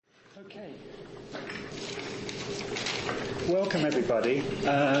everybody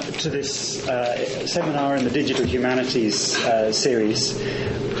to this seminar in the Digital Humanities series.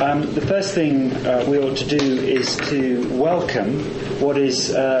 The first thing we ought to do is to welcome what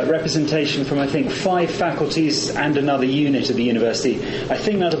is representation from, I think, 5 faculties and another unit of the university. I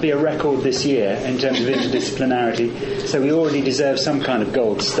think that'll be a record this year in terms of interdisciplinarity, so we already deserve some kind of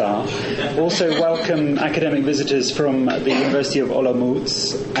gold star. Also welcome academic visitors from the University of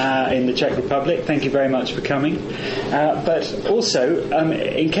Olomouc in the Czech Republic. Thank you very much for coming. But also,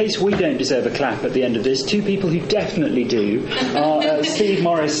 in case we don't deserve a clap at the end of this, 2 people who definitely do are Steve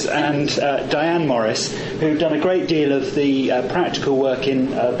Morris and Diane Morris, who've done a great deal of the practical work in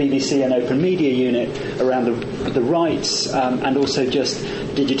BBC and Open Media Unit around the rights and also just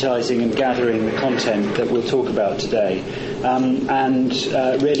digitising and gathering the content that we'll talk about today. And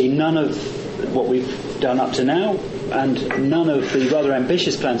really none of what we've done up to now and none of the rather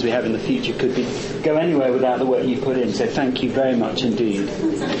ambitious plans we have in the future could go anywhere without the work you put in, so thank you very much indeed.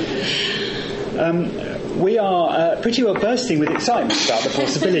 We are pretty well bursting with excitement about the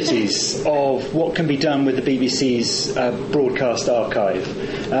possibilities of what can be done with the BBC's broadcast archive.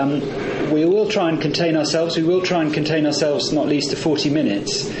 We will try and contain ourselves. We will try and contain ourselves not least to 40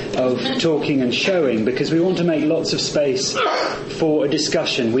 minutes of talking and showing, because we want to make lots of space for a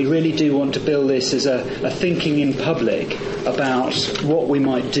discussion. We really do want to build this as a thinking in public about what we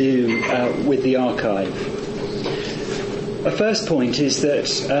might do with the archive. A first point is that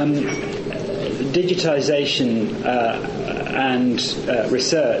digitisation and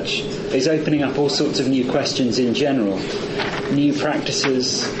research is opening up all sorts of new questions in general, new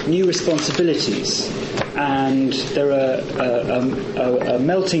practices, new responsibilities, and there are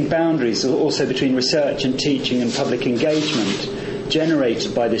melting boundaries also between research and teaching and public engagement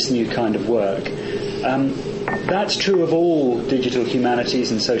generated by this new kind of work. That's true of all digital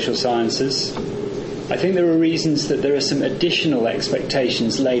humanities and social sciences. I think there are reasons that there are some additional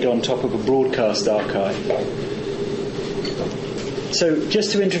expectations laid on top of a broadcast archive. So,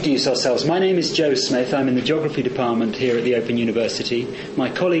 just to introduce ourselves, my name is Joe Smith. I'm in the Geography Department here at the Open University. My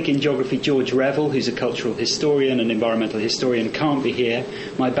colleague in Geography, George Revel, who's a cultural historian and environmental historian, can't be here.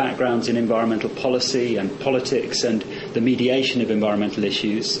 My background's in environmental policy and politics and the mediation of environmental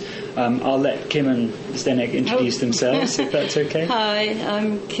issues. I'll let Kim and Zdenek introduce themselves, if that's okay. Hi,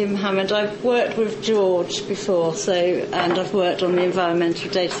 I'm Kim Hammond. I've worked with George before, and I've worked on the environmental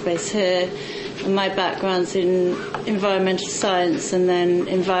database here. And my background's in environmental science and then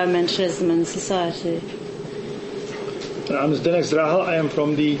environmentalism and society. I'm Zdenek Zdrahal. I am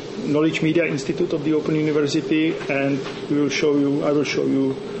from the Knowledge Media Institute of the Open University, and I will show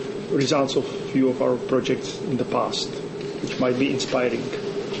you results of a few of our projects in the past, which might be inspiring.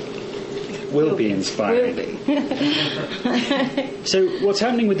 Will be inspiring. Will be. So what's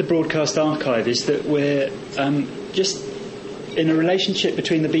happening with the broadcast archive is that we're just in a relationship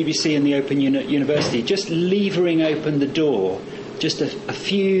between the BBC and the Open University, just levering open the door just a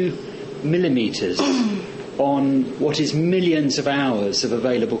few millimetres on what is millions of hours of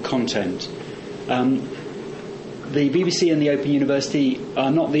available content. The BBC and the Open University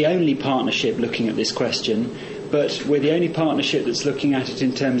are not the only partnership looking at this question, but we're the only partnership that's looking at it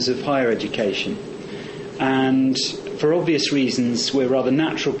in terms of higher education. And for obvious reasons, we're rather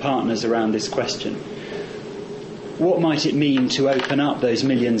natural partners around this question. What might it mean to open up those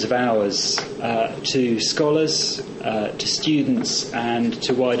millions of hours to scholars, to students, and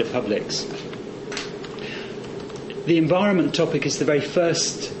to wider publics? The environment topic is the very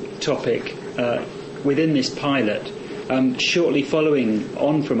first topic within this pilot. Shortly following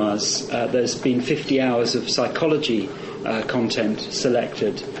on from us, there's been 50 hours of psychology content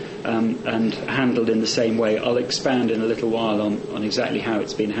selected and handled in the same way. I'll expand in a little while on exactly how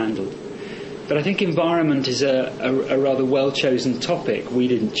it's been handled. But I think environment is a rather well-chosen topic. We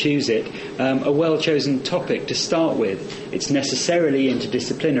didn't choose it. A well-chosen topic to start with. It's necessarily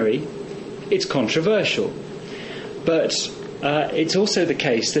interdisciplinary. It's controversial. But it's also the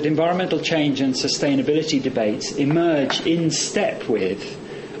case that environmental change and sustainability debates emerge in step with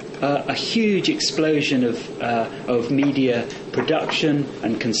a huge explosion of media production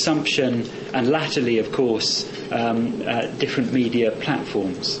and consumption, and latterly, of course, different media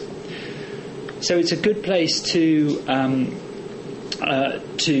platforms. So it's a good place to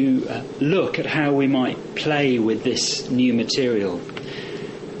look at how we might play with this new material.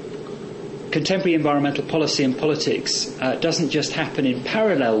 Contemporary environmental policy and politics doesn't just happen in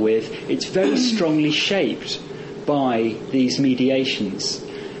parallel with, it's very strongly shaped by these mediations,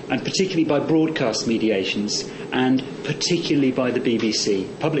 and particularly by broadcast mediations, and particularly by the BBC.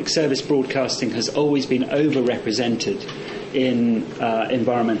 Public service broadcasting has always been overrepresented in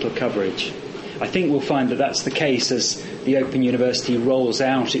environmental coverage. I think we'll find that that's the case as the Open University rolls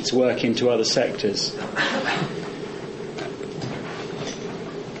out its work into other sectors.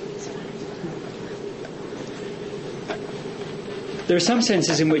 There are some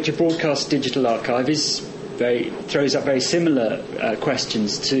senses in which a broadcast digital archive throws up very similar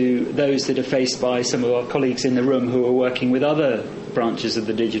questions to those that are faced by some of our colleagues in the room who are working with other branches of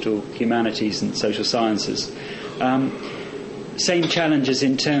the digital humanities and social sciences. Same challenges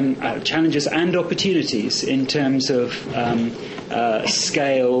challenges and opportunities in terms of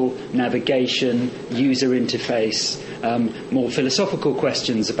scale, navigation, user interface, more philosophical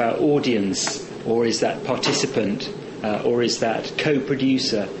questions about audience, or is that participant, or is that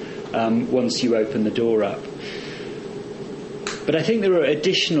co-producer once you open the door up. But I think there are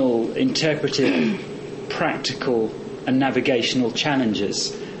additional interpretive, practical and navigational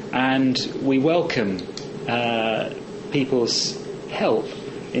challenges, and we welcome people's help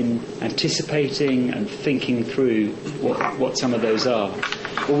in anticipating and thinking through what some of those are.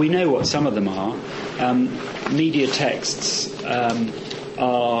 Well, we know what some of them are. Media texts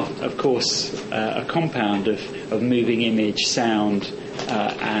are, of course, a compound of moving image, sound,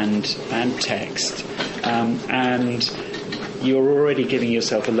 and text. And you're already giving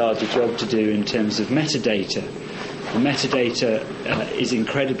yourself a larger job to do in terms of metadata. The metadata is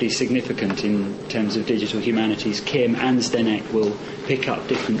incredibly significant in terms of digital humanities. Kim and Zdenek will pick up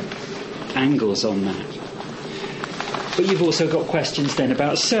different angles on that. But you've also got questions then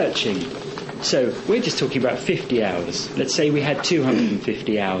about searching. So we're just talking about 50 hours. Let's say we had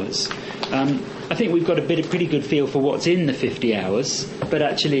 250 hours. I think we've got a pretty good feel for what's in the 50 hours, but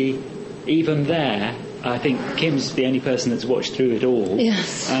actually even there, I think Kim's the only person that's watched through it all.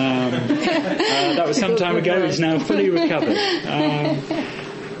 Yes. That was some time ago. It's now fully recovered.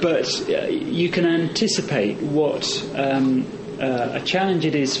 But you can anticipate what a challenge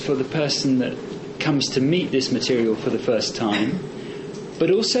it is for the person that comes to meet this material for the first time,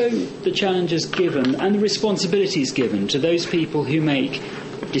 but also the challenges given and the responsibilities given to those people who make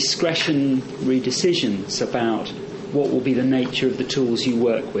discretionary decisions about what will be the nature of the tools you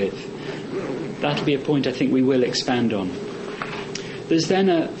work with. That'll be a point I think we will expand on. There's then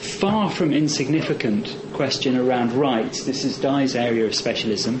a far from insignificant question around rights. This is Di's area of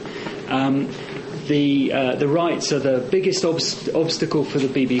specialism. The rights are the biggest obstacle for the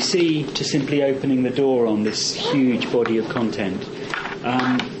BBC to simply opening the door on this huge body of content.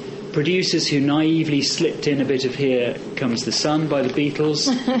 Producers who naively slipped in a bit of Here Comes the Sun by the Beatles,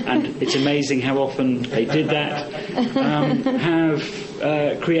 and it's amazing how often they did that, have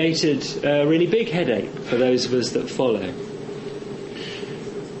created a really big headache for those of us that follow.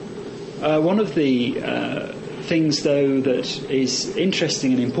 One of the things, though, that is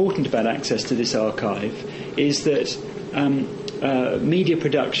interesting and important about access to this archive is that media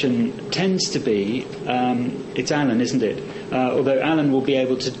production tends to be, it's Alan, isn't it? Although Alan will be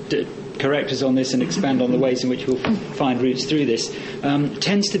able to correct us on this and expand on the ways in which we'll find routes through this,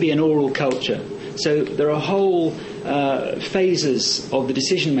 tends to be an oral culture. So there are whole phases of the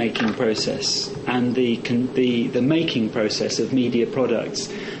decision-making process and the making process of media products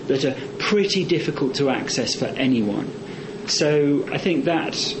that are pretty difficult to access for anyone. So I think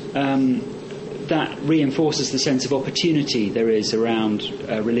that that reinforces the sense of opportunity there is around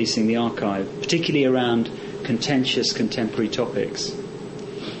releasing the archive, particularly around contentious contemporary topics.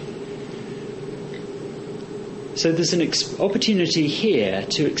 So there's an opportunity here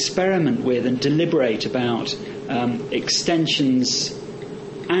to experiment with and deliberate about extensions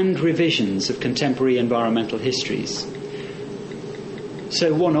and revisions of contemporary environmental histories.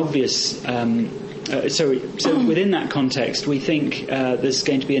 So one obvious so within that context, we think there's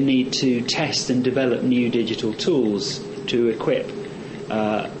going to be a need to test and develop new digital tools to equip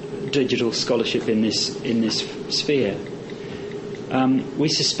digital scholarship in this sphere. We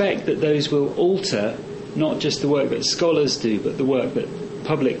suspect that those will alter not just the work that scholars do, but the work that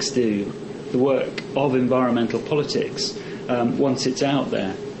publics do, the work of environmental politics, once it's out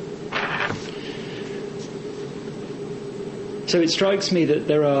there. So it strikes me that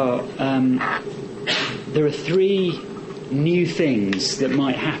there are three new things that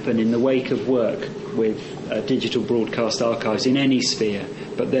might happen in the wake of work with digital broadcast archives in any sphere,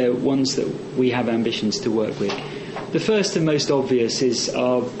 but they're ones that we have ambitions to work with. The first and most obvious is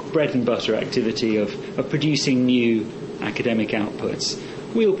our bread and butter activity of producing new academic outputs.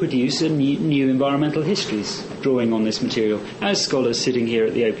 We'll produce new environmental histories drawing on this material as scholars sitting here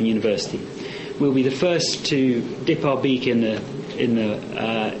at the Open University. We'll be the first to dip our beak in the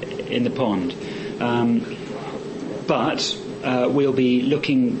pond, but we'll be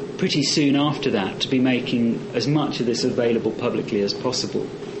looking pretty soon after that to be making as much of this available publicly as possible.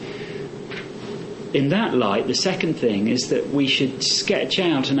 in that light, the second thing is that we should sketch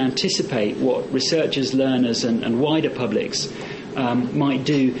out and anticipate what researchers, learners and wider publics might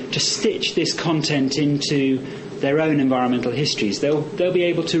do to stitch this content into their own environmental histories. They'll be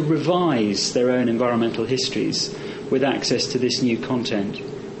able to revise their own environmental histories with access to this new content.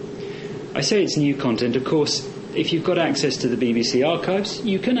 I say it's new content. Of course, if you've got access to the BBC archives,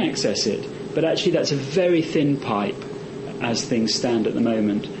 you can access it. But actually that's a very thin pipe as things stand at the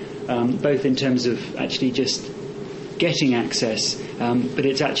moment, both in terms of actually just getting access, but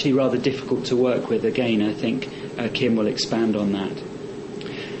it's actually rather difficult to work with. Again, I think Kim will expand on that.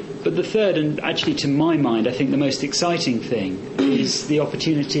 But the third, and actually to my mind, I think the most exciting thing is the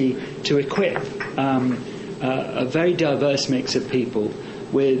opportunity to equip a very diverse mix of people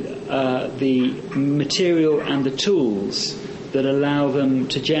with the material and the tools that allow them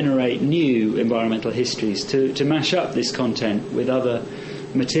to generate new environmental histories, to mash up this content with other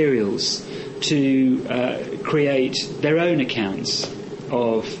materials, to create their own accounts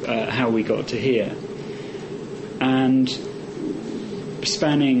of how we got to here. And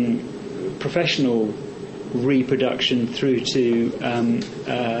spanning professional reproduction through to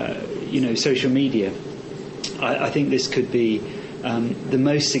social media, I think this could be the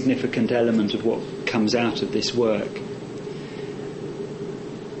most significant element of what comes out of this work.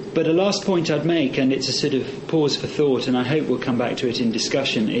 But a last point I'd make, and it's a sort of pause for thought, and I hope we'll come back to it in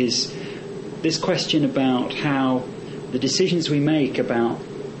discussion, is this question about how the decisions we make about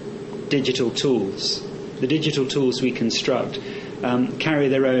digital tools, the digital tools we construct, carry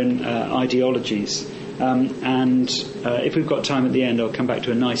their own ideologies. And if we've got time at the end, I'll come back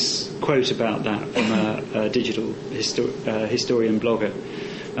to a nice quote about that from a digital historian blogger.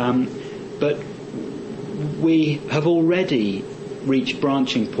 But we have already reached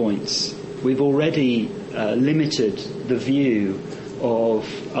branching points. We've already limited the view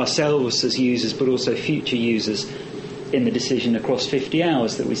of ourselves as users, but also future users, in the decision across 50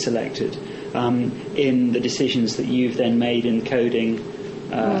 hours that we selected, in the decisions that you've then made in coding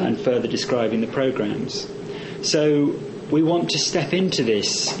and further describing the programs. So we want to step into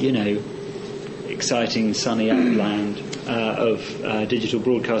this, exciting sunny upland of Digital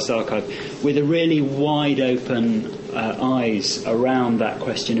Broadcast Archive with a really wide open eyes around that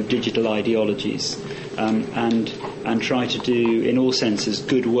question of digital ideologies, and try to do, in all senses,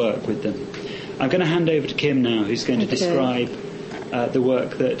 good work with them. I'm going to hand over to Kim now, who's going to describe the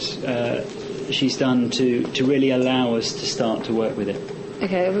work that she's done to really allow us to start to work with it.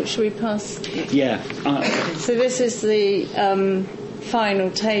 Okay, should we pass? Yeah. So this is the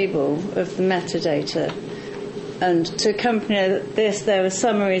final table of the metadata. And to accompany this, there are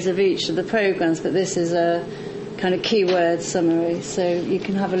summaries of each of the programs, but this is a kind of keyword summary. So you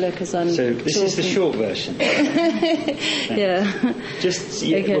can have a look as I'm So this talking. is the short version. Yeah.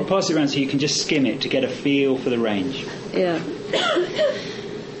 Okay. We'll pass it around so you can just skim it to get a feel for the range. Yeah.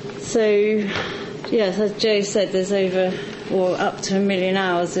 So, yes, as Joe said, there's up to 1 million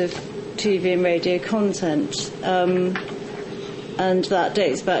hours of TV and radio content. And that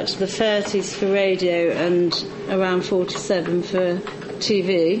dates back to the 30s for radio and around 47 for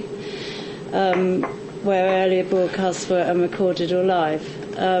TV, where earlier broadcasts were unrecorded or live.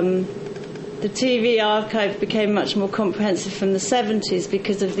 The TV archive became much more comprehensive from the 70s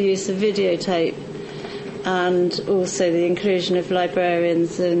because of the use of videotape and also the inclusion of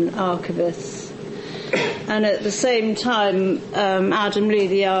librarians and archivists. And at the same time, Adam Lee,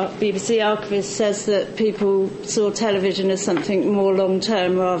 the BBC archivist, says that people saw television as something more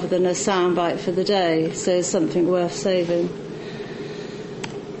long-term rather than a soundbite for the day, so something worth saving.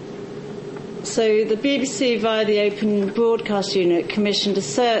 So the BBC, via the Open Broadcast Unit, commissioned a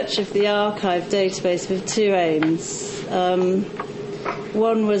search of the archive database with two aims.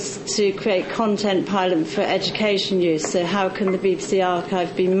 One was to create content pilot for education use, so how can the BBC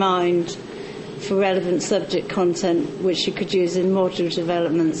archive be mined for relevant subject content which you could use in module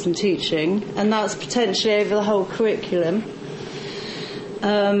developments and teaching, and that's potentially over the whole curriculum.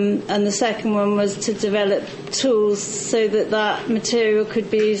 And the second one was to develop tools so that material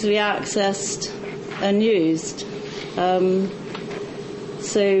could be easily accessed and used.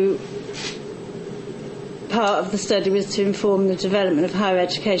 So part of the study was to inform the development of higher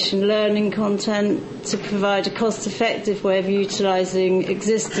education learning content, to provide a cost-effective way of utilising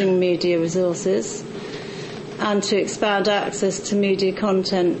existing media resources, and to expand access to media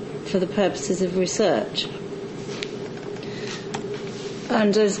content for the purposes of research.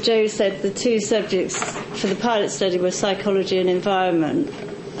 And as Joe said, the two subjects for the pilot study were psychology and environment,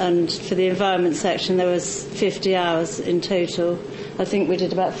 and for the environment section there was 50 hours in total. I think we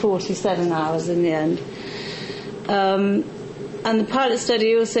did about 47 hours in the end. And the pilot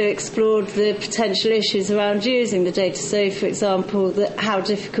study also explored the potential issues around using the data. So, for example, how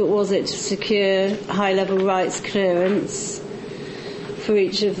difficult was it to secure high-level rights clearance for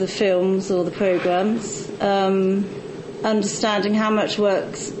each of the films or the programmes? Understanding how much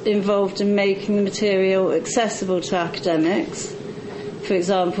work's involved in making the material accessible to academics. For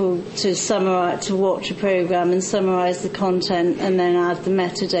example, to watch a programme and summarise the content and then add the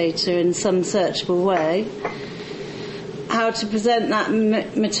metadata in some searchable way. How to present that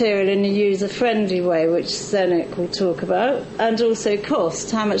material in a user-friendly way, which Zdeněk will talk about, and also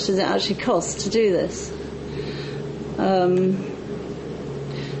cost. How much does it actually cost to do this?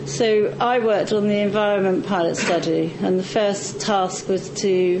 So I worked on the environment pilot study, and the first task was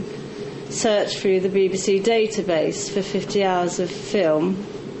to search through the BBC database for 50 hours of film.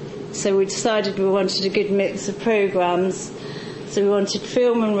 So we decided we wanted a good mix of programmes. So we wanted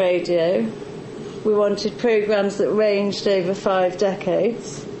film and radio. We wanted programmes that ranged over 5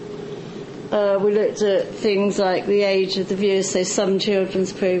 decades. We looked at things like the age of the viewers, so some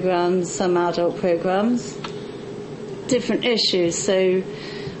children's programmes, some adult programmes. Different issues, so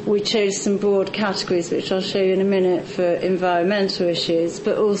we chose some broad categories, which I'll show you in a minute, for environmental issues,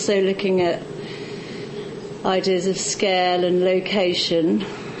 but also looking at ideas of scale and location.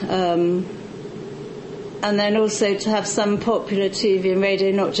 And then also to have some popular TV and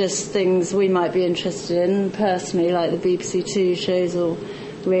radio, not just things we might be interested in personally, like the BBC Two shows or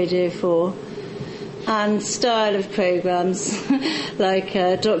Radio 4. And style of programmes, like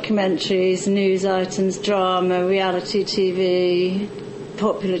documentaries, news items, drama, reality TV,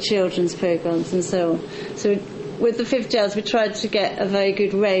 popular children's programmes and so on. So with the 50 hours we tried to get a very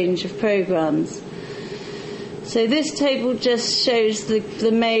good range of programmes. So this table just shows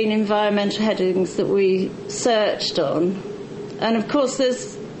the main environmental headings that we searched on. And of course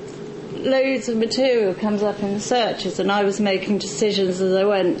there's loads of material comes up in the searches, and I was making decisions as I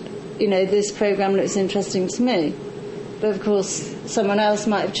went, this programme looks interesting to me. But of course someone else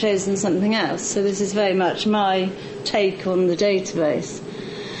might have chosen something else. So this is very much my take on the database.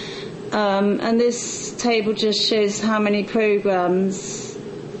 And this table just shows how many programmes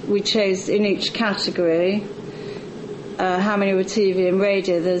we chose in each category. How many were TV and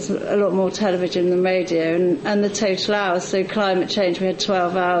radio. There's a lot more television than radio, and the total hours. So climate change, we had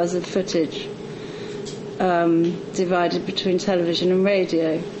 12 hours of footage divided between television and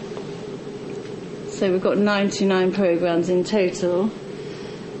radio. So we've got 99 programmes in total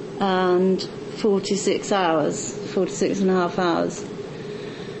and 46 and a half hours.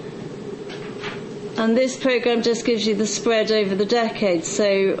 And this programme just gives you the spread over the decades.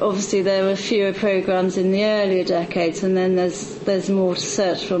 So obviously there were fewer programmes in the earlier decades, and then there's more to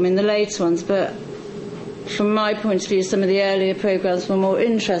search from in the later ones. But from my point of view, some of the earlier programmes were more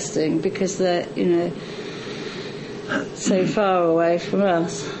interesting because they're, so far away from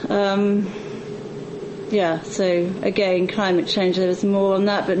us. So again, climate change, there was more on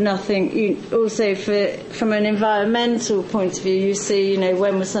that, but nothing. Also, from an environmental point of view, you see,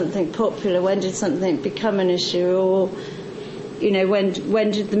 when was something popular, when did something become an issue, or,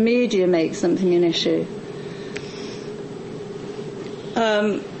 when did the media make something an issue?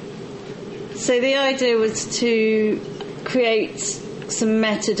 So the idea was to create some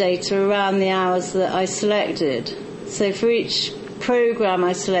metadata around the hours that I selected. So for each programme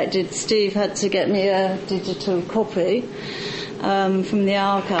I selected, Steve had to get me a digital copy from the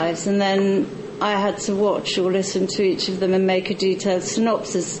archives, and then I had to watch or listen to each of them and make a detailed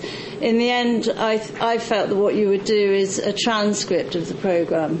synopsis. In the end, I felt that what you would do is a transcript of the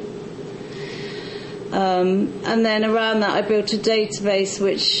programme. And then around that I built a database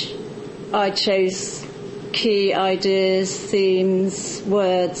which I chose key ideas, themes,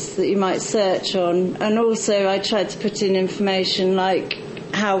 words that you might search on, and also I tried to put in information like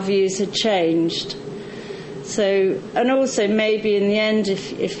how views had changed. So, and also maybe in the end,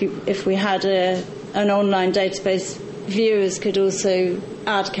 if we had an online database, viewers could also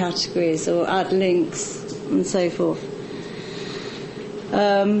add categories or add links and so forth.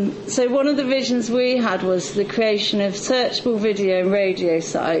 So one of the visions we had was the creation of searchable video and radio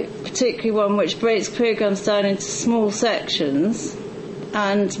site, particularly one which breaks programmes down into small sections,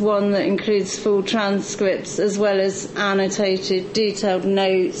 and one that includes full transcripts as well as annotated detailed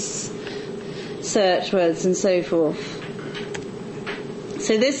notes, search words and so forth.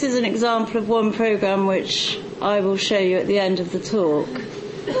 So this is an example of one programme which I will show you at the end of the talk.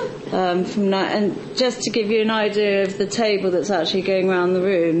 And just to give you an idea of the table that's actually going around the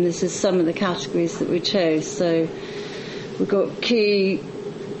room, this is some of the categories that we chose. So we've got key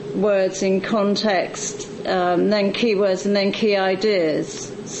words in context, then keywords, and then key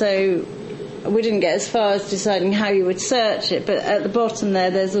ideas. So we didn't get as far as deciding how you would search it, but at the bottom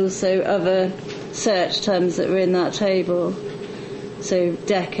there's also other search terms that were in that table. So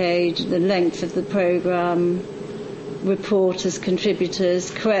decade, the length of the programme, reporters,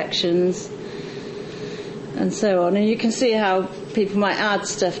 contributors, corrections, and so on. And you can see how people might add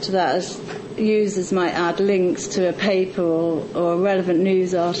stuff to that, as users might add links to a paper or a relevant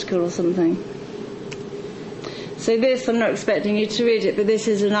news article or something. So this, I'm not expecting you to read it, but this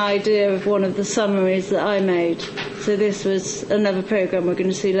is an idea of one of the summaries that I made. So this was another programme we're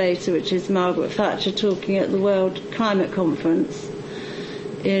going to see later, which is Margaret Thatcher talking at the World Climate Conference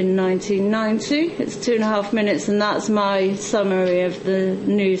in 1990. It's 2.5 minutes, and that's my summary of the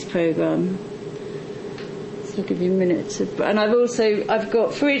news programme. So I'll give you a minute to... And I've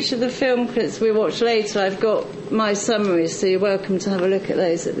got, for each of the film clips we watch later, I've got my summaries, so you're welcome to have a look at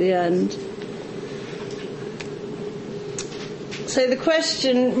those at the end. So the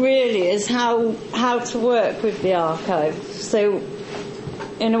question really is how to work with the archive. So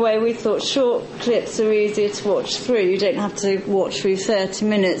in a way we thought short clips are easier to watch through. You don't have to watch through 30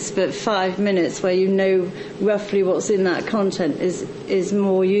 minutes, but 5 minutes where you know roughly what's in that content is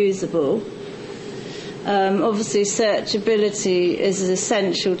more usable. Obviously searchability is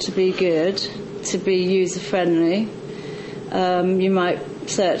essential to be good, to be user-friendly. You might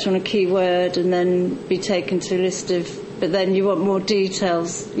search on a keyword and then be taken to a list of... But then you want more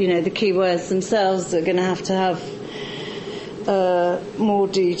details, the keywords themselves are going to have more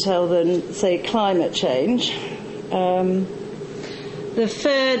detail than, say, climate change. The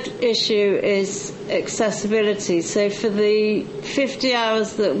third issue is accessibility. So for the 50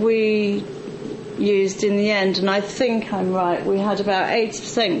 hours that we used in the end, and I think I'm right, we had about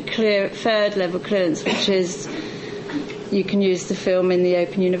 80% third level clearance, which is you can use the film in the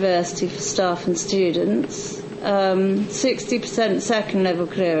Open University for staff and students. 60% second level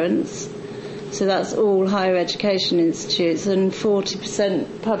clearance, so that's all higher education institutes, and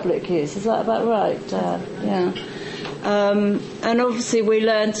 40% public use. Is that about right, Dad? Yeah. And obviously we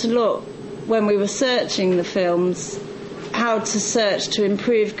learned a lot when we were searching the films, how to search to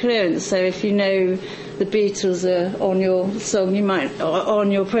improve clearance. So if you know the Beatles are on your song,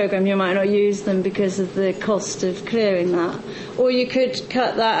 on your programme, you might not use them because of the cost of clearing that. Or you could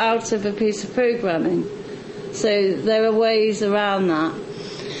cut that out of a piece of programming. So there are ways around that.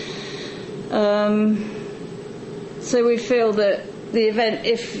 So we feel that the event,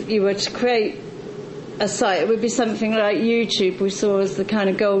 if you were to create a site, it would be something like YouTube we saw as the kind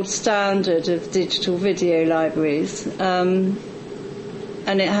of gold standard of digital video libraries. And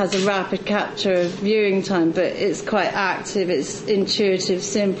it has a rapid capture of viewing time, but it's quite active, it's intuitive,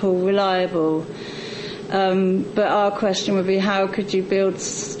 simple, reliable. But our question would be, how could you build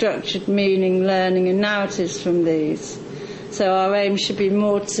structured meaning, learning and narratives from these? So our aim should be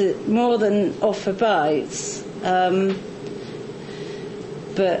more than offer bytes.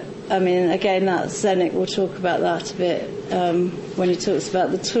 But, I mean, again, Zdeněk will talk about that a bit when he talks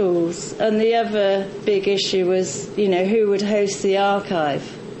about the tools. And the other big issue was, who would host the archive?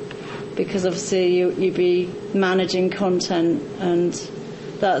 Because obviously you'd be managing content, and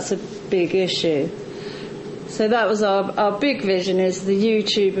that's a big issue. So that was our big vision, is the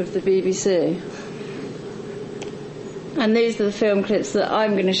YouTube of the BBC. And these are the film clips that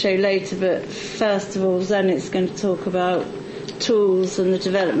I'm going to show later, but first of all, Zdeněk's going to talk about tools and the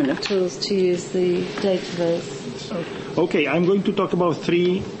development of tools to use the database. Okay, I'm going to talk about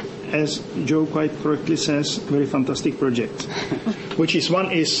three, as Joe quite correctly says, very fantastic projects.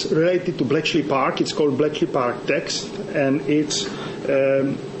 One is related to Bletchley Park. It's called Bletchley Park Text, and it's...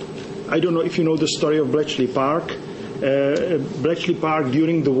 I don't know if you know the story of Bletchley Park. Bletchley Park,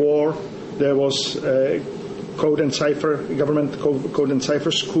 during the war, there was government code and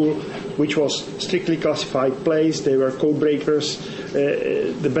cipher school, which was strictly classified place. They were code breakers.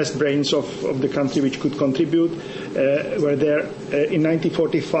 The best brains of the country which could contribute were there. In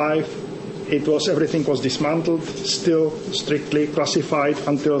 1945, everything was dismantled, still strictly classified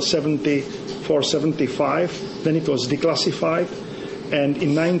until 74-75. Then it was declassified. And in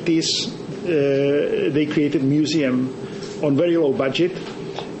 90s, they created a museum on very low budget,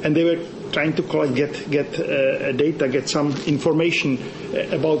 and they were trying to get data, get some information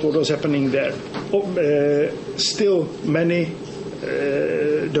about what was happening there. Still, many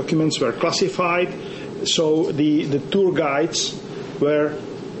documents were classified, so the tour guides were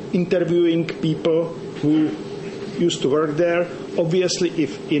interviewing people who used to work there. Obviously,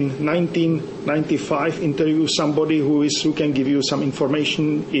 if in 1995 interview somebody who can give you some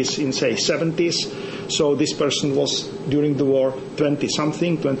information is in, say, 70s, so this person was during the war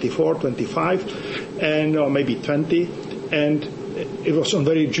 20-something, 24, 25, and or maybe 20, and it was on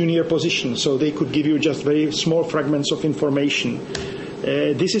very junior position, so they could give you just very small fragments of information.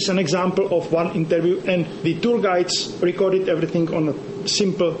 This is an example of one interview, and the tour guides recorded everything on a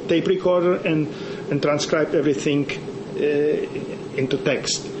simple tape recorder and transcribed everything into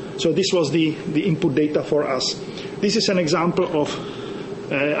text. So this was the input data for us. This is an example of,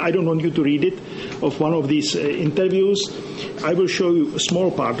 I don't want you to read it, of one of these interviews. I will show you a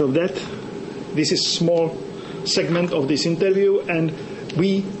small part of that. This is a small segment of this interview, and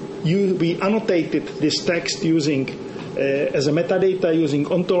we annotated this text using as a metadata using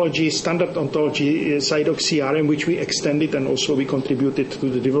ontology, standard ontology, SciDoc CRM, which we extended, and also we contributed to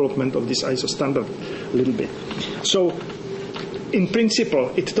the development of this ISO standard a little bit. So, in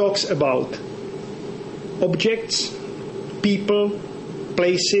principle, it talks about objects, people,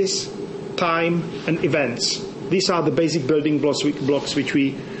 places, time, and events. These are the basic building blocks which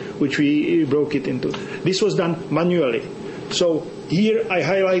we broke it into. This was done manually. So here I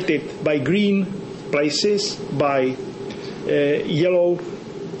highlighted by green places, by yellow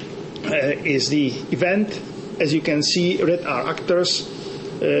is the event. As you can see, red are actors.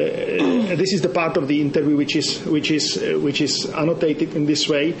 This is the part of the interview which is annotated in this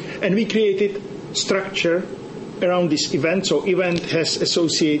way, and we created structure around this event. So event has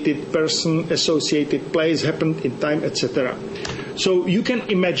associated person, associated place, happened in time, etc. So you can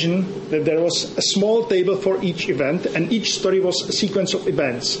imagine that there was a small table for each event, and each story was a sequence of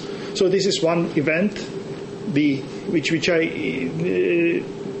events. So this is one event, which I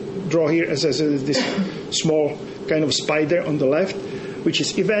draw here as this small kind of spider on the left, which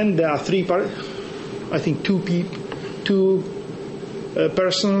is event. There are two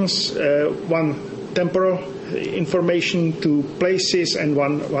persons, one temporal information, two places, and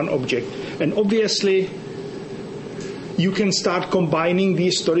one object. And obviously, you can start combining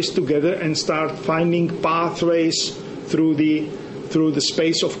these stories together and start finding pathways through the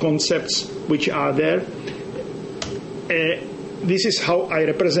space of concepts which are there. This is how I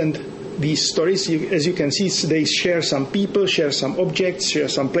represent these stories. As you can see, they share some people, share some objects, share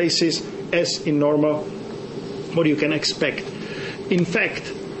some places, as in normal, what you can expect. In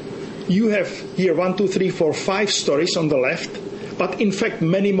fact, you have here 1, 2, 3, 4, 5 stories on the left, but in fact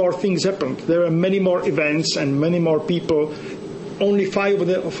many more things happened. There are many more events and many more people. Only 5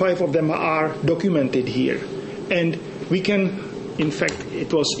 of them are documented here. And we can, in fact,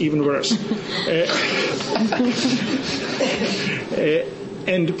 it was even worse.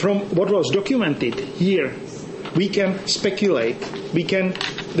 And from what was documented here, we can speculate.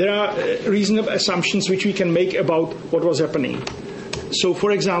 There are reasonable assumptions which we can make about what was happening. So,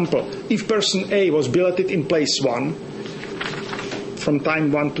 for example, if person A was billeted in place 1, from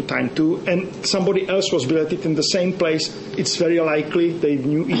time 1 to time 2, and somebody else was billeted in the same place, it's very likely they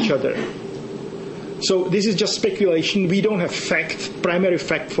knew each other. So this is just speculation. We don't have primary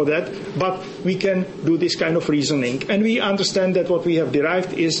fact for that, but we can do this kind of reasoning. And we understand that what we have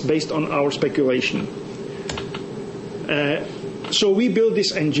derived is based on our speculation. So we built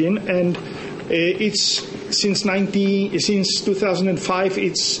this engine, and it's since 2005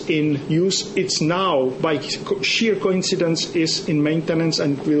 it's in use. It's now, by sheer coincidence, is in maintenance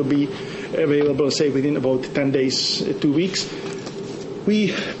and will be available, say, within about 10 days, 2 weeks.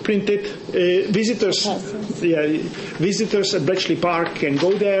 We printed visitors at Bletchley Park can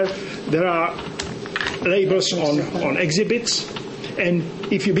go there. There are labels on exhibits, and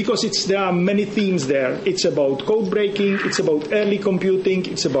because there are many themes there. It's about code breaking, it's about early computing,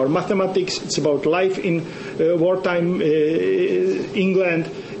 it's about mathematics, it's about life in wartime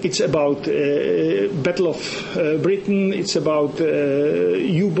England, it's about Battle of Britain, it's about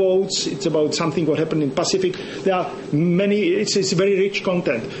U-boats, it's about something what happened in Pacific. There are many, it's very rich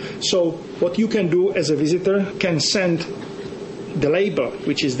content. So what you can do as a visitor can send the label,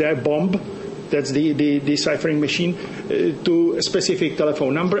 which is there, bomb, that's the deciphering machine, to a specific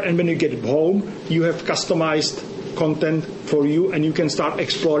telephone number, and when you get home, you have customized content for you, and you can start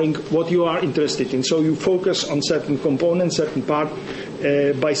exploring what you are interested in. So you focus on certain components, certain part,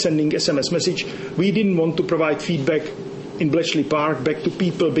 by sending SMS message. We didn't want to provide feedback in Bletchley Park back to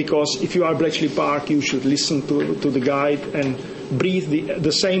people, because if you are Bletchley Park, you should listen to the guide and breathe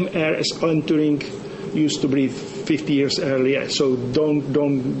the same air as Alan Turing used to breathe 50 years earlier. So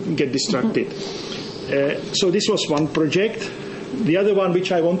don't get distracted. So this was one project. The other one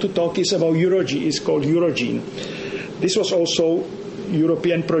which I want to talk is about Eurogene. It's called Eurogene. This was also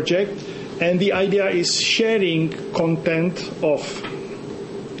European project, and the idea is sharing content of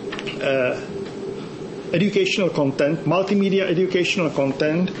educational content, multimedia educational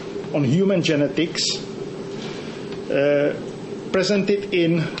content on human genetics, presented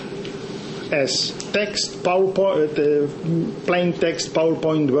in as text, PowerPoint, plain text,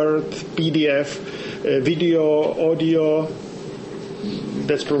 PowerPoint, Word, PDF, video, audio.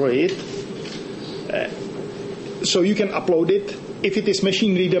 That's probably it. So you can upload it. If it is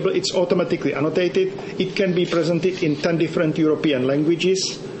machine readable, it's automatically annotated. It can be presented in 10 different European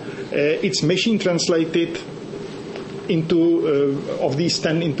languages. It's machine translated into of these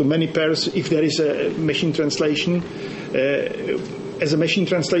 10 into many pairs if there is a machine translation. As a machine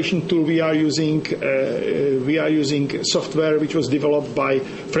translation tool, we are using software which was developed by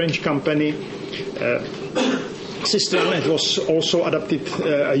French company System. It was also adapted,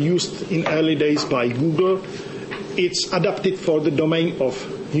 used in early days by Google. It's adapted for the domain of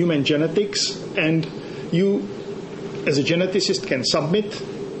human genetics, and you, as a geneticist, can submit.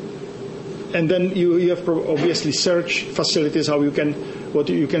 And then you have obviously search facilities. What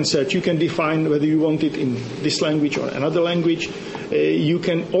you can search. You can define whether you want it in this language or another language. You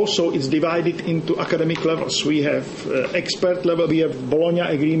can also, it's divided into academic levels. We have expert level, we have Bologna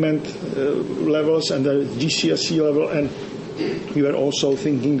Agreement levels, and the GCSE level, and we were also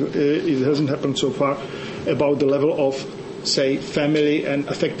thinking, it hasn't happened so far, about the level of, say, family and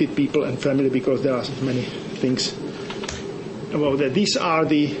affected people and family, because there are many things about that. These are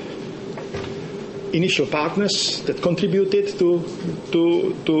the initial partners that contributed to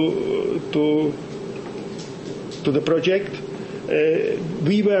the project.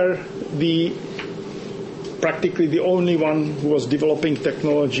 We were practically the only one who was developing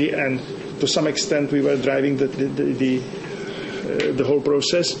technology, and to some extent we were driving the whole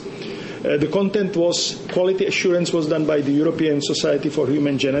process. The content was, quality assurance was done by the European Society for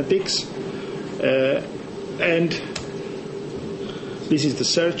Human Genetics, and this is the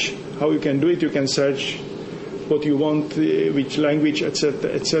search. How you can do it? You can search what you want, which language,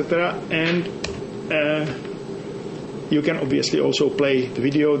 etc., etc., and you can obviously also play the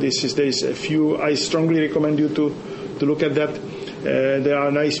video. There is a few. I strongly recommend you to look at that. There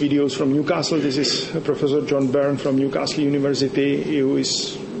are nice videos from Newcastle. This is Professor John Byrne from Newcastle University, who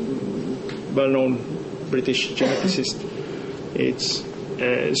is well-known British geneticist.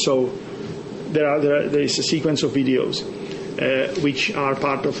 So there is a sequence of videos which are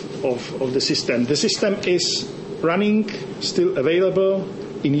part of the system. The system is running, still available,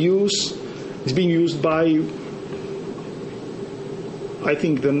 in use. It's being used by, I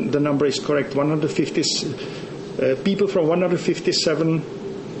think the number is correct, 150 people from 157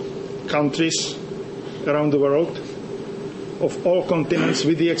 countries around the world, of all continents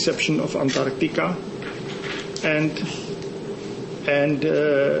with the exception of Antarctica, and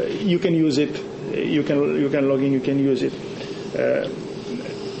you can use it. You can log in. You can use it.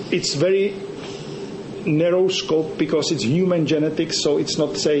 It's very narrow scope because it's human genetics, so it's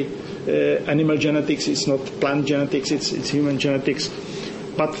not, say, animal genetics, it's not plant genetics, it's human genetics.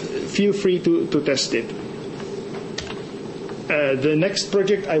 But feel free to test it. The next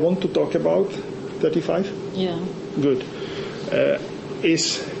project I want to talk about, 35? Yeah. Good.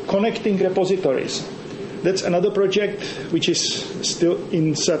 Is connecting repositories. That's another project which is still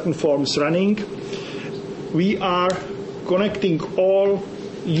in certain forms running. We are connecting all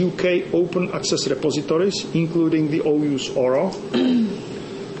UK open access repositories, including the OU's ORO.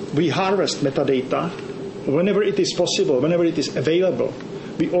 We harvest metadata whenever it is possible, whenever it is available.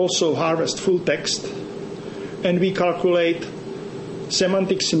 We also harvest full text, and we calculate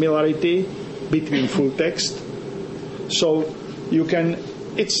semantic similarity between full text. So you can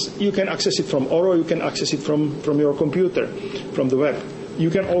access it from ORO, you can access it from your computer, from the web. You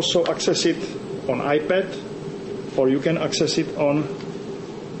can also access it on iPad, or you can access it on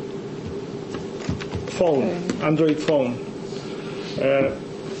phone, Android phone.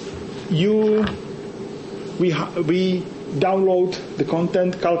 We download the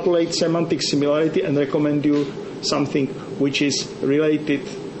content, calculate semantic similarity, and recommend you something which is related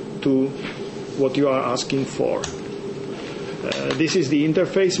to what you are asking for. This is the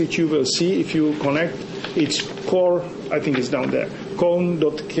interface which you will see if you connect. It's core, I think it's down there,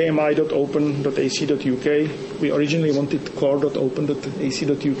 con.kmi.open.ac.uk. We originally wanted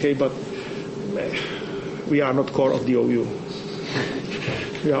core.open.ac.uk, but we are not core of the OU.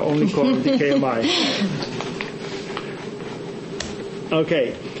 We are only core of the KMI.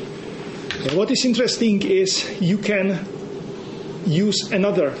 Okay. What is interesting is you can use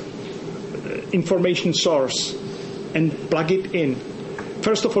another information source and plug it in.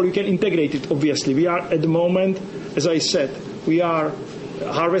 First of all, you can integrate it, obviously. We are, at the moment, as I said, we are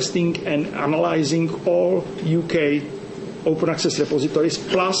harvesting and analyzing all UK open access repositories,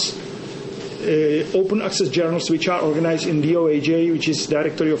 plus open access journals which are organized in DOAJ, which is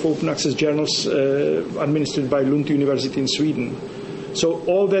Directory of Open Access Journals administered by Lund University in Sweden. So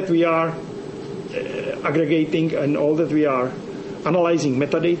all that we are aggregating and all that. We are analyzing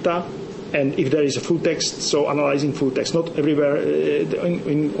metadata, and if there is a full text, so analyzing full text, not everywhere,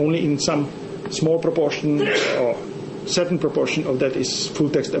 only in some small proportion or certain proportion of that is full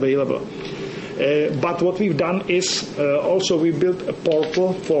text available. But what we've done is also we built a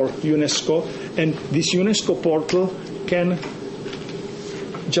portal for UNESCO, and this UNESCO portal can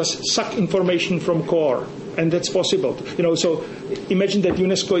just suck information from core, and that's possible. So imagine that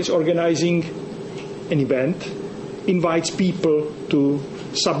UNESCO is organizing an event, invites people to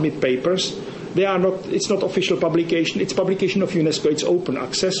submit papers. It's not official publication. It's publication of UNESCO. It's open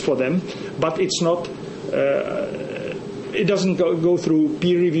access for them, but it's not. It doesn't go through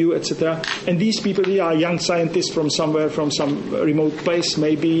peer review, etc. And these people, they are young scientists from somewhere, from some remote place,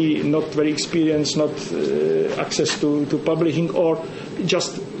 maybe not very experienced, not access to publishing, or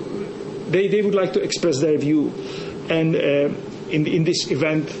just they would like to express their view. And in this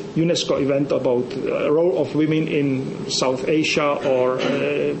event, UNESCO event about the role of women in South Asia, or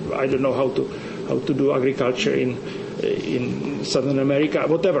I don't know how to do agriculture in Southern America,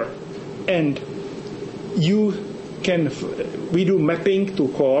 whatever. And we do mapping to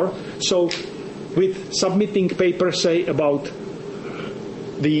core. So with submitting papers, say, about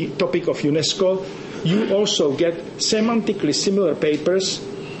the topic of UNESCO, you also get semantically similar papers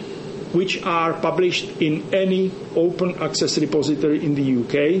which are published in any open access repository in the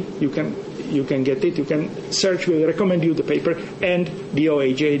UK. You can get it. You can search. We'll recommend you the paper and the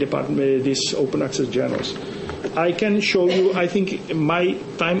OAJ department, these open access journals. I can show you. I think my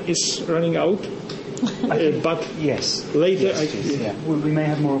time is running out. But yes, later we may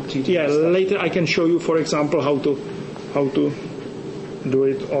have more opportunity. Yeah, later I can show you, for example, how to do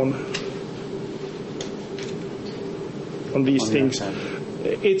it on these things.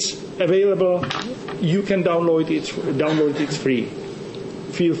 It's available. You can download it. It's free.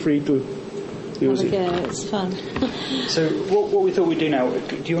 Feel free to use it. Yeah, it's fun. So what we thought we'd do now?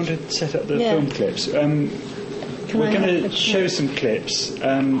 Do you want to set up the film clips? We're going to show some clips.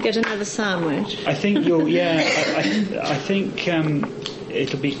 Get another sandwich. I think you'll. Yeah, I think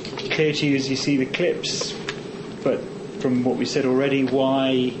it'll be clear to you as you see the clips. But from what we said already,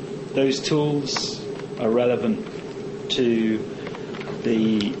 why those tools are relevant to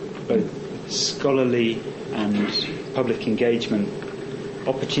the both scholarly and public engagement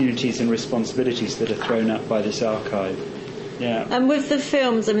opportunities and responsibilities that are thrown up by this archive. Yeah. And with the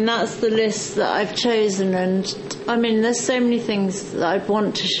films, I mean, that's the list that I've chosen, and I mean, there's so many things that I'd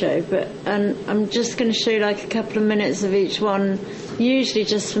want to show, and I'm just going to show like a couple of minutes of each one, usually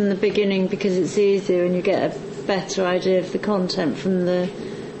just from the beginning because it's easier and you get a better idea of the content from the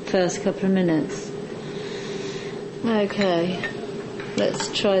first couple of minutes. Okay, let's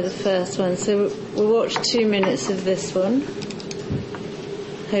try the first one. So we'll watch 2 minutes of this one,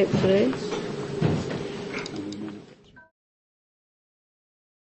 hopefully.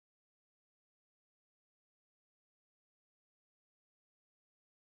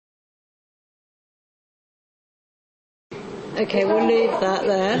 Okay, we'll leave that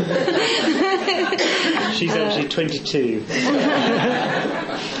there. She's actually 22.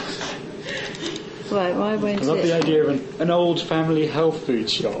 Right, why won't it? I love the idea of an old family health food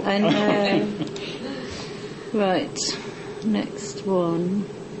shop. I know. Right, next one.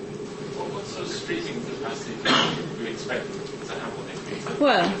 What sort of streaming capacity do you expect to have on it?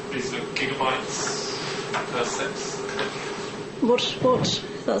 Well, Is it gigabytes per second? What?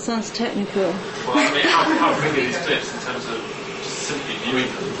 That sounds technical. Well, I mean, how big are these clips in terms of just simply viewing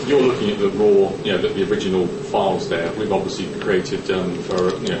them? You're looking at the raw, the original files there. We've obviously created for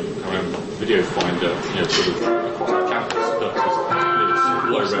our own video finder, sort of across the campus purposes.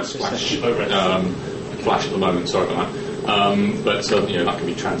 Low res flash at the moment. Sorry about that. But that can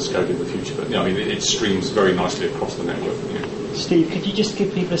be transcoded in the future. But it streams very nicely across the network. Steve, could you just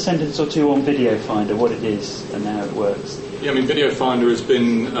give people a sentence or two on Video Finder, what it is and how it works? Yeah, Video Finder has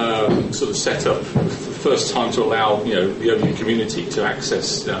been sort of set up for the first time to allow the OU community to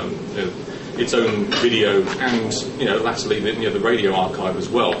access its own video and latterly the radio archive as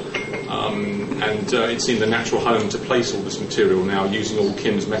well. And it's in the natural home to place all this material now using all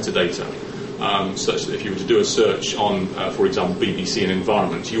Kim's metadata, such that if you were to do a search on, for example, BBC and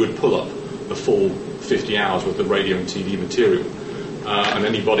environment, you would pull up the full 50 hours worth of radio and TV material. And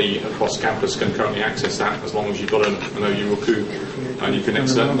anybody across campus can currently access that as long as you've got an OU Roku, and you can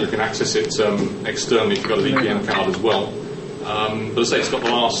access it externally if you've got a VPN card as well. But as I say, it's got the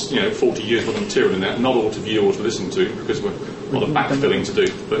last 40 years worth of material in there, not all to view or to listen to because we're a lot of backfilling to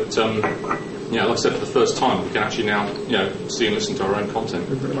do. But like I said, for the first time, we can actually now see and listen to our own content.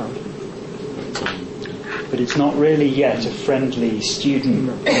 But it's not really yet a friendly student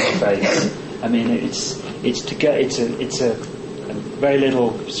interface. I mean, it's a very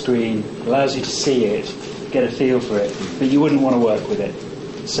little screen, allows you to see it, get a feel for it, but you wouldn't want to work with it.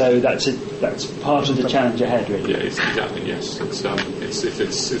 So that's part of the challenge ahead, really. Yeah, exactly. Yes, it's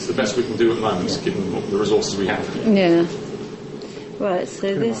the best we can do at the moment, given the resources we have. Yeah. Right.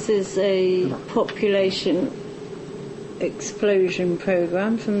 So this is a population explosion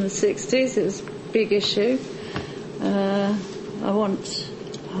program from the 60s. It was a big issue. I'll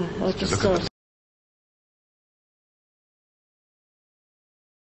just start.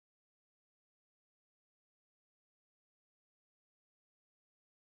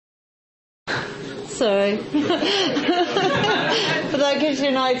 Sorry. But that gives you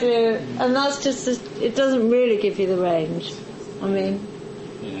an idea, and that's just, it doesn't really give you the range. I mean,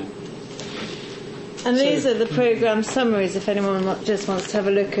 Yeah. and these are the programme summaries if anyone just wants to have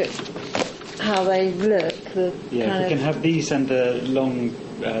a look at how they look. Yeah, we can have these and the long,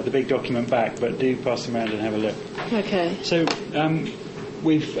 the big document back, but do pass them around and have a look. Okay. So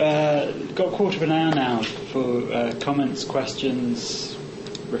we've got a quarter of an hour now for comments, questions,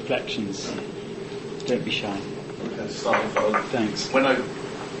 reflections. Don't be shy. Okay, Thanks. When I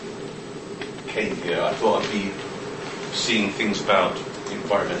came here, I thought I'd be seeing things about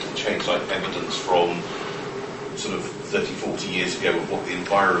environmental change, like evidence from sort of 30, 40 years ago of what the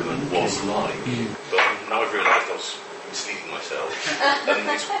environment was like. But now I've realised I was misleading myself. And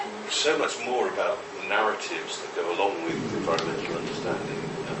it's so much more about the narratives that go along with environmental understanding.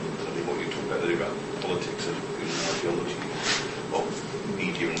 I mean, what you talked about earlier about politics and ideology of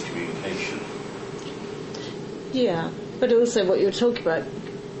media and communication. Yeah, but also what you're talking about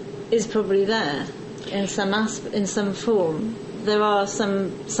is probably there in some form. There are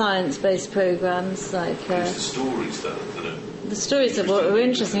some science-based programs like It's the stories that are the stories of what are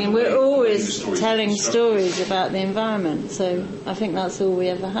interesting, and we're always telling stories about the environment. So I think that's all we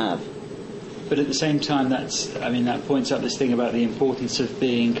ever have. But at the same time, that points out this thing about the importance of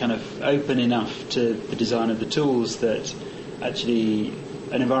being kind of open enough to the design of the tools that actually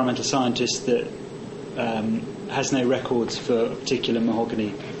an environmental scientist that has no records for a particular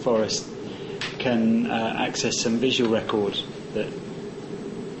mahogany forest can access some visual record that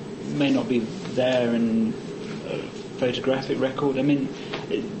may not be there in a photographic record. I mean,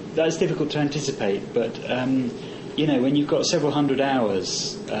 that's difficult to anticipate, but when you've got several hundred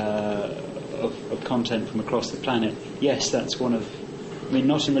hours of content from across the planet, yes, that's one of... I mean,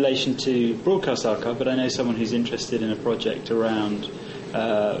 not in relation to Broadcast Archive, but I know someone who's interested in a project around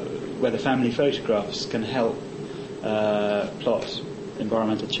whether family photographs can help plot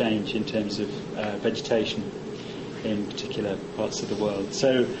environmental change in terms of vegetation in particular parts of the world.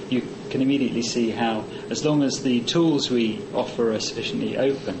 So you can immediately see how, as long as the tools we offer are sufficiently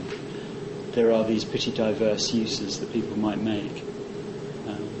open, there are these pretty diverse uses that people might make.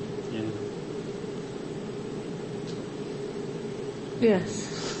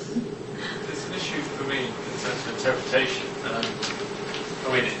 Yes. There's an issue for me in terms of interpretation.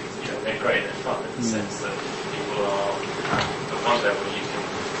 They're great, they're fun in the sense that people are, at one level you can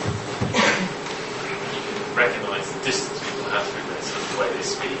recognise the distance people have through their sort of the way they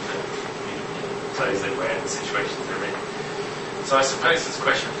speak, the clothes they wear, the situations they're in. So I suppose this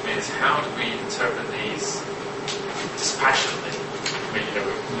question for me is, how do we interpret these dispassionately? I mean,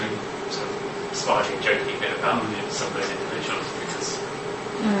 we're sort of smiling, joking a bit about some of those individuals because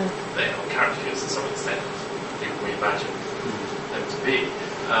they are caricatures to some extent of people we imagine them to be.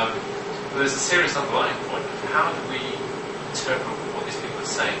 But there's a serious underlying point of how do we interpret what these people are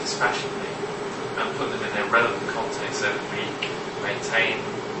saying dispassionately and put them in their relevant context so that we maintain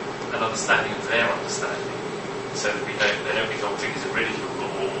an understanding of their understanding, so that they don't become figures of ridicule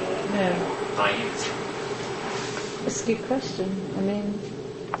or naivety. That's a good question.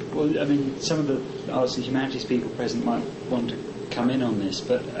 Some of the arts and humanities people present might want to come in on this,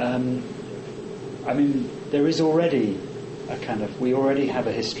 but there is already we already have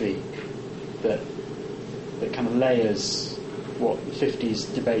a history that kind of layers what the 50s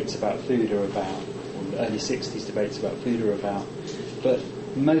debates about food are about, or the early 60s debates about food are about, but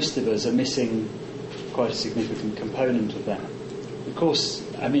most of us are missing quite a significant component of that. Of course,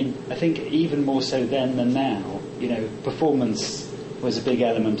 I think even more so then than now, performance was a big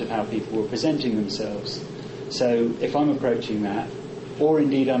element of how people were presenting themselves. So if I'm approaching that, or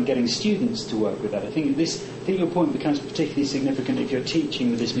indeed I'm getting students to work with that, I think your point becomes particularly significant if you're teaching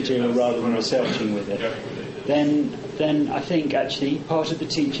with this material rather than researching with it. Then I think actually part of the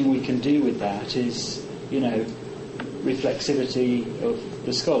teaching we can do with that is, reflexivity of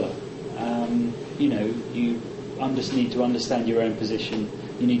the scholar. You need to understand your own position.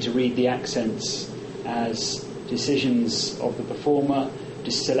 You need to read the accents as decisions of the performer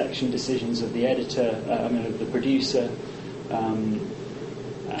selection decisions of the editor, of the producer.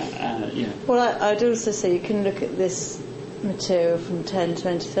 Well, I'd also say you can look at this material from 10,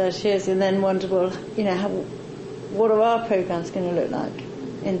 20, 30 years and then wonder, well, what are our programmes going to look like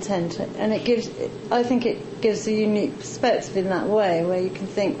in 10, 20? And I think it gives a unique perspective in that way, where you can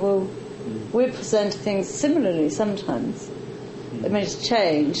think, well, we present things similarly sometimes. I mean, it's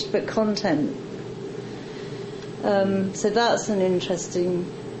changed, but content. So that's an interesting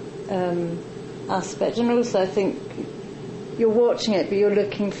aspect. And also, I think you're watching it, but you're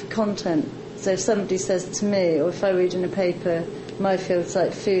looking for content. So if somebody says to me, or if I read in a paper, my field's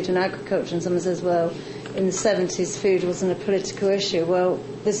like food and agriculture, and someone says, well, in the 70s food wasn't a political issue. Well,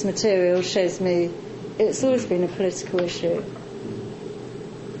 this material shows me it's always been a political issue.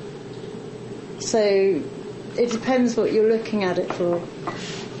 So it depends what you're looking at it for.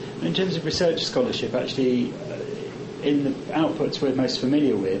 In terms of research scholarship, actually, in the outputs we're most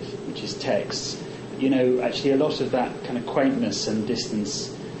familiar with, which is texts, actually a lot of that kind of quaintness and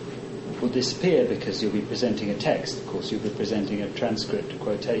distance will disappear because you'll be presenting a text. Of course, you'll be presenting a transcript, a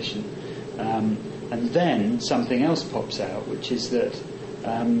quotation, and then something else pops out, which is that,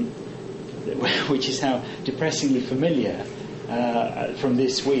 which is how depressingly familiar from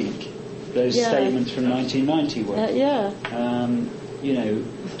this week those statements from 1990 were.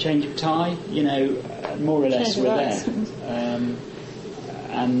 Change of tie, more or less we're there.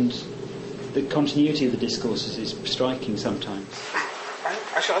 And the continuity of the discourses is striking sometimes.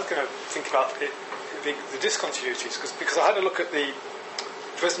 Actually, I was going to think about the discontinuities, because I had a look at the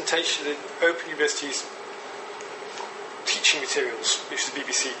presentation in Open University's teaching materials, which the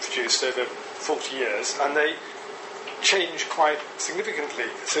BBC produced over 40 years, and they change quite significantly.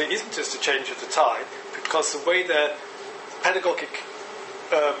 So it isn't just a change of the tie, because the way their pedagogic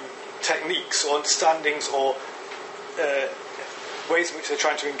techniques or understandings or ways in which they're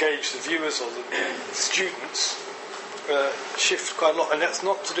trying to engage the viewers or the students shift quite a lot, and that's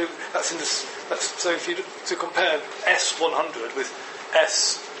not to do. So if you to compare S100 with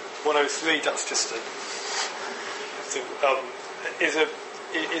S103, that's just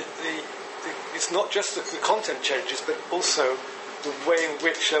it's not just the content changes, but also the way in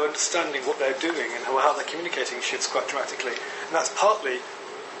which they're understanding what they're doing and how they're communicating shifts quite dramatically. And that's partly,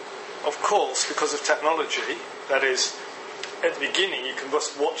 of course, because of technology. That is, at the beginning, you can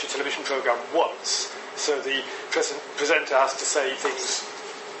just watch a television programme once, so the presenter has to say things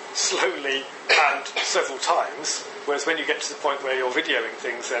slowly and several times, whereas when you get to the point where you're videoing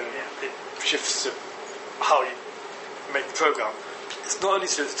things, then it shifts to how you make the programme. It's not only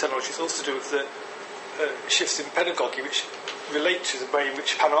to do with the technology, it's also to do with the shifts in pedagogy, which relate to the way in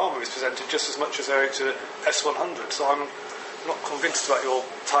which Panorama is presented just as much as they relate to S100. So I'm not convinced about your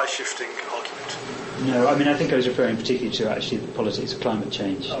tie shifting argument. No, I think I was referring particularly to actually the politics of climate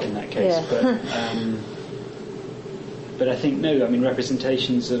change in that case. Yeah. But I think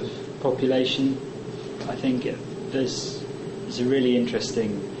representations of population. I think there's a really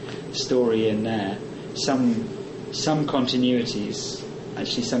interesting story in there. Some continuities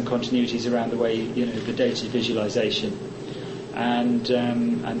around the way the data visualization and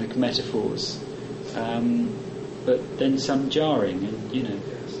the metaphors, but then some jarring, and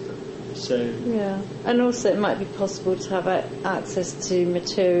so and also it might be possible to have access to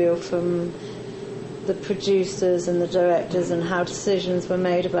material from the producers and the directors and how decisions were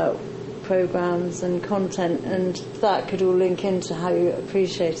made about programmes and content, and that could all link into how you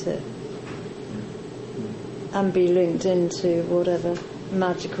appreciate it and be linked into whatever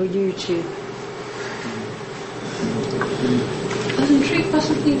magical YouTube. I was intrigued by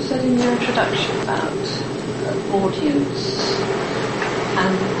something you said in your introduction about audience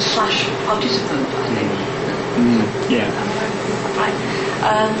and / participant, I think. Right.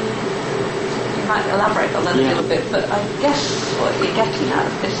 You might elaborate on that a little bit, but I guess what you're getting at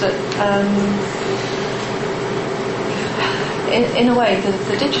is that in a way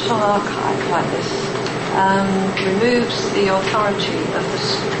the digital archive like this removes the authority of the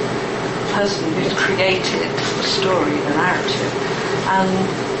person who's created the story, the narrative, and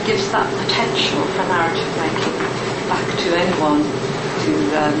gives that potential for narrative making back to anyone who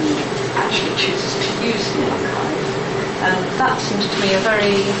actually chooses to use the archive. And that seems to me a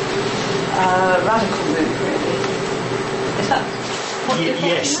very radical move, really. Is that what you're getting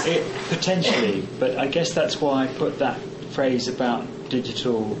Yes, at? potentially, but I guess that's why I put that phrase about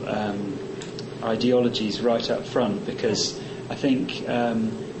digital ideologies right up front, because I think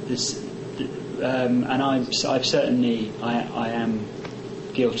this, and I've certainly I am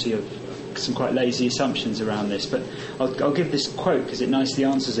guilty of some quite lazy assumptions around this, but I'll give this quote because it nicely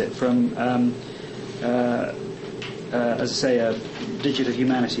answers it from as I say, a digital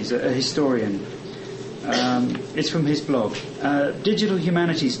humanities, a historian. It's from his blog. Digital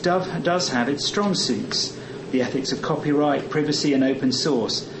humanities does have its strong suits, the ethics of copyright, privacy and open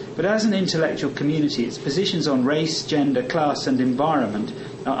source. But as an intellectual community, its positions on race, gender, class and environment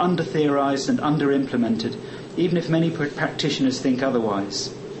are under-theorised and under-implemented, even if many practitioners think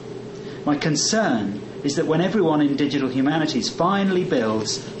otherwise. My concern is that when everyone in digital humanities finally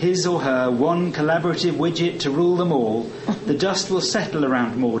builds his or her one collaborative widget to rule them all, the dust will settle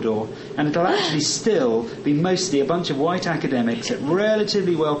around Mordor, and it'll actually still be mostly a bunch of white academics at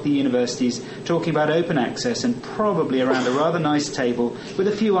relatively wealthy universities talking about open access and probably around a rather nice table with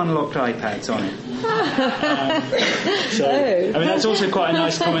a few unlocked iPads on it. I mean, that's also quite a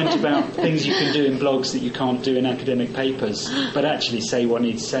nice comment about things you can do in blogs that you can't do in academic papers, but actually say what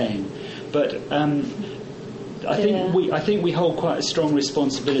needs saying. But I think we hold quite a strong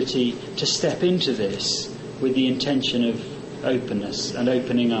responsibility to step into this with the intention of openness and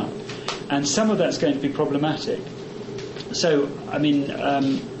opening up, and some of that's going to be problematic. So, I mean,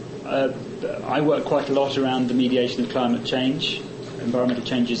 I work quite a lot around the mediation of climate change, environmental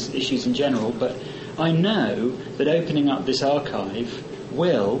changes issues in general, but I know that opening up this archive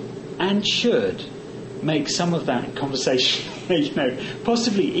will and should make some of that conversation,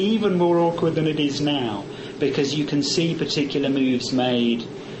 possibly even more awkward than it is now, because you can see particular moves made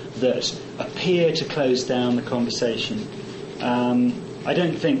that appear to close down the conversation. I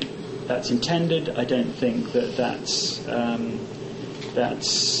don't think that's intended. I don't think that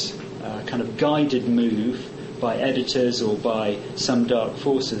that's a kind of guided move by editors or by some dark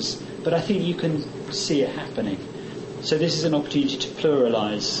forces. But I think you can see it happening. So this is an opportunity to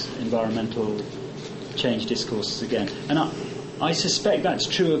pluralise environmental change discourses again. And I suspect that's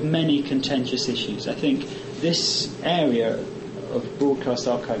true of many contentious issues. I think this area of broadcast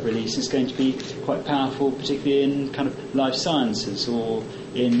archive release is going to be quite powerful, particularly in kind of life sciences or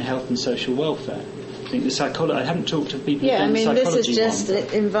in health and social welfare. I think the psychology. I haven't talked to people who've done the psychology. This is just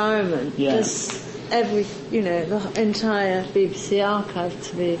environment. Yeah. There's the entire BBC archive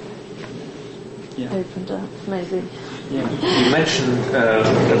to be opened up, maybe. Yeah. You mentioned at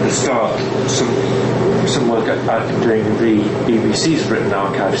the start some work I've been doing in the BBC's Britain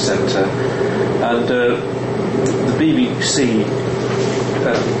Archive Centre, and the BBC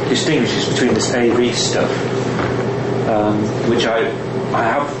distinguishes between this AV stuff, which I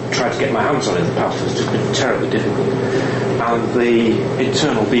have tried to get my hands on in the past, it's just been terribly difficult, and the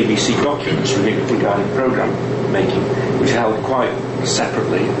internal BBC documents regarding programme making, which are held quite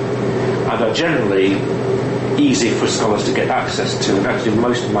separately and are generally easy for scholars to get access to, and actually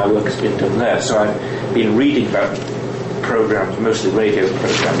most of my work has been done there. So I've been reading about programmes, mostly radio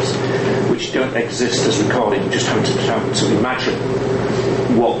programmes, which don't exist as recording. You just have to imagine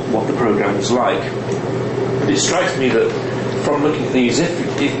what the programme was like. But it strikes me that from looking at these,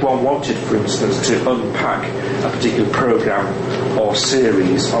 if one wanted, for instance, to unpack a particular programme or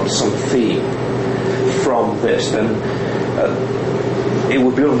series on some theme from this, then it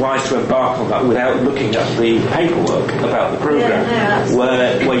would be unwise to embark on that without looking at the paperwork about the programme,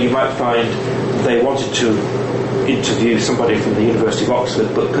 where you might find they wanted to interview somebody from the University of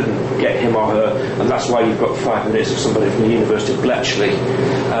Oxford but couldn't get him or her, and that's why you've got 5 minutes of somebody from the University of Bletchley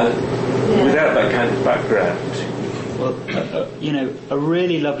without that kind of background. Well, a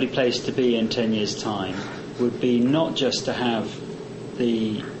really lovely place to be in 10 years' time would be not just to have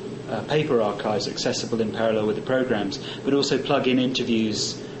the paper archives accessible in parallel with the programmes, but also plug in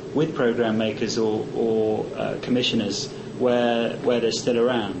interviews with programme makers or commissioners where they're still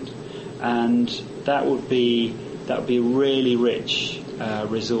around, and that would be a really rich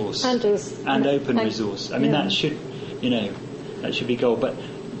resource and open resource. I mean, that should be gold, but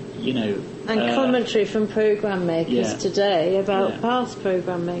and commentary from programme makers today about past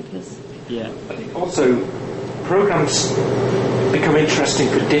programme makers. I think also programmes become interesting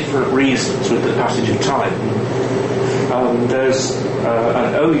for different reasons with the passage of time. There's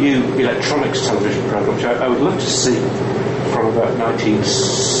an OU electronics television programme which I would love to see from about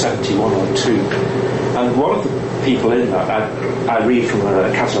 1971 or 2, and one of the people in that I read from a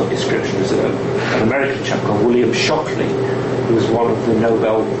catalogue description is an American chap called William Shockley, who was one of the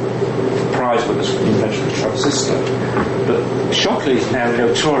Nobel Prize winners for the invention of the transistor. But Shockley is now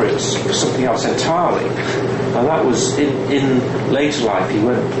notorious for something else entirely, and that was in later life he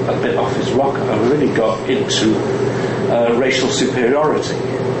went a bit off his rocker and really got into racial superiority.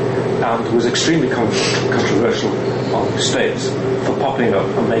 and was extremely controversial on the States for popping up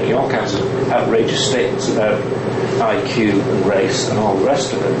and making all kinds of outrageous statements about IQ and race and all the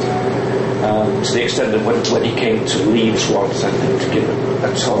rest of it. To the extent that when he came to Leeds once, I think, to give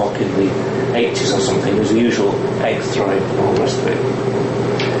a talk in the 80s or something, there was the usual egg throwing and all the rest of it.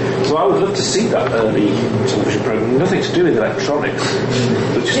 So I would love to see that early television programme, nothing to do with electronics,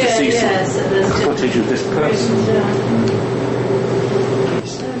 but just to see some footage of this person.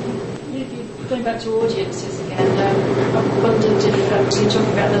 Going back to audiences again, I wondered if you're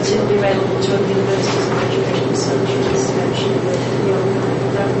talking about that it'll be available to other universities and education centres eventually with the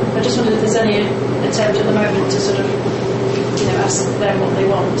archive. I just wondered if there's any attempt at the moment to sort of, ask them what they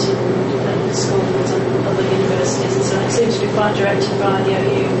want and schools and other universities and so on. It seems to be quite directed by the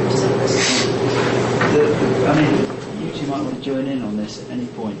OU to some extent. You two might want to join in on this at any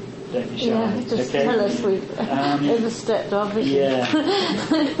point, don't you, Sharon? Yeah, just tell us we've overstepped our vision. Yeah.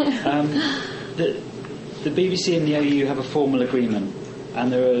 The BBC and the OU have a formal agreement,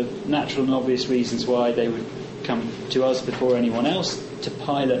 and there are natural and obvious reasons why they would come to us before anyone else to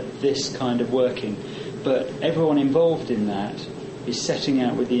pilot this kind of working. But everyone involved in that is setting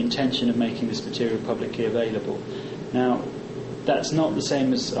out with the intention of making this material publicly available. Now, that's not the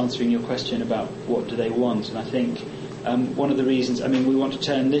same as answering your question about what do they want, and I think one of the reasons, we want to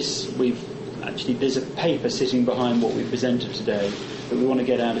turn this, there's a paper sitting behind what we presented today that we want to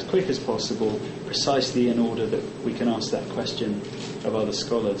get out as quick as possible, precisely in order that we can ask that question of other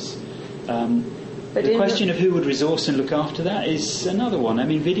scholars. The question of who would resource and look after that is another one.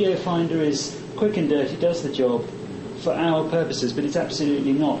 Video Finder is quick and dirty, does the job for our purposes, but it's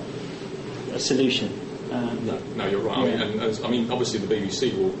absolutely not a solution. No, you're right. Yeah. Obviously the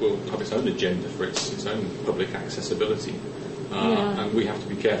BBC will have its own agenda for its own public accessibility. And we have to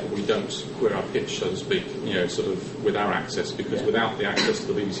be careful we don't queer our pitch, so to speak, with our access, because without the access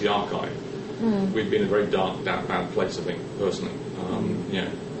to the BBC archive, we'd be in a very dark, bad place, I think, personally.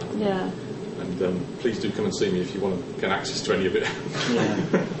 And please do come and see me if you want to get access to any of it.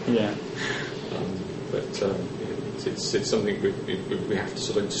 It's something we have to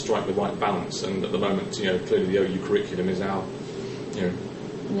sort of strike the right balance, and at the moment, clearly the OU curriculum is our,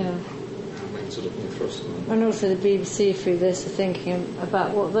 main sort of thrust. And also the BBC through this are thinking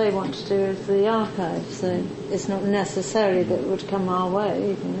about what they want to do with the archive, so it's not necessarily that it would come our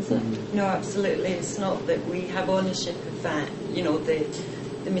way even, is it? No, absolutely. It's not that we have ownership of that,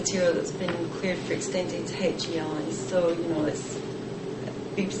 the material that's been cleared for extending to HEI, so it's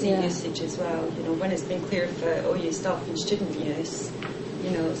BBC usage as well. When it's been cleared for OU staff and student use,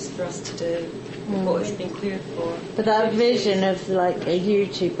 it's for us to do what it's been cleared for. But that vision of like a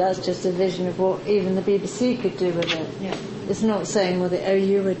YouTube, that's just a vision of what even the BBC could do with it. Yeah. It's not saying the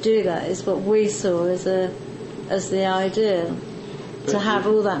OU would do that. It's what we saw as the ideal, to have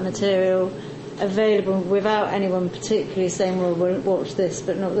all that material available without anyone particularly saying, well, we'll watch this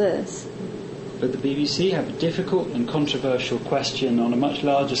but not this. But the BBC have a difficult and controversial question on a much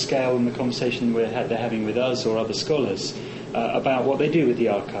larger scale than the conversation they're having with us or other scholars about what they do with the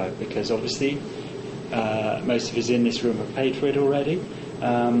archive, because obviously most of us in this room have paid for it already,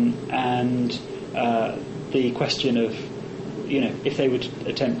 and the question of, if they would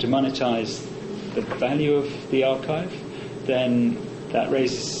attempt to monetize the value of the archive, then that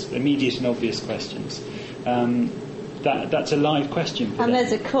raises immediate and obvious questions. That's a live question for and them.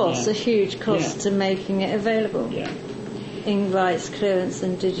 there's a cost, a huge cost to making it available in rights clearance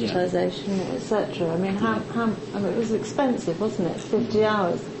and digitisation, etc. It was expensive, wasn't it? 50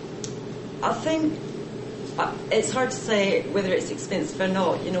 hours. I think it's hard to say whether it's expensive or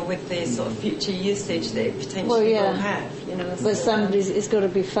not, with the sort of future usage that it potentially will have. But it's got to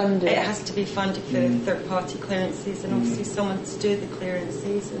be funded. It has to be funded for third-party clearances, and obviously someone to do the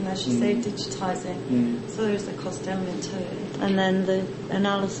clearances, and as you say, digitising. So there's a cost element to it. And then the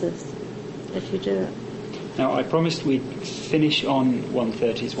analysis, if you do it. Now, I promised we'd finish on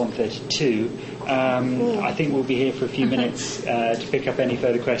 1:30. It's 1:32. I think we'll be here for a few minutes to pick up any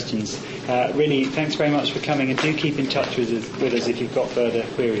further questions. Really, thanks very much for coming, and do keep in touch with us if you've got further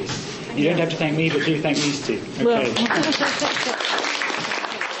queries. You don't have to thank me, but do thank these two. Okay. Well.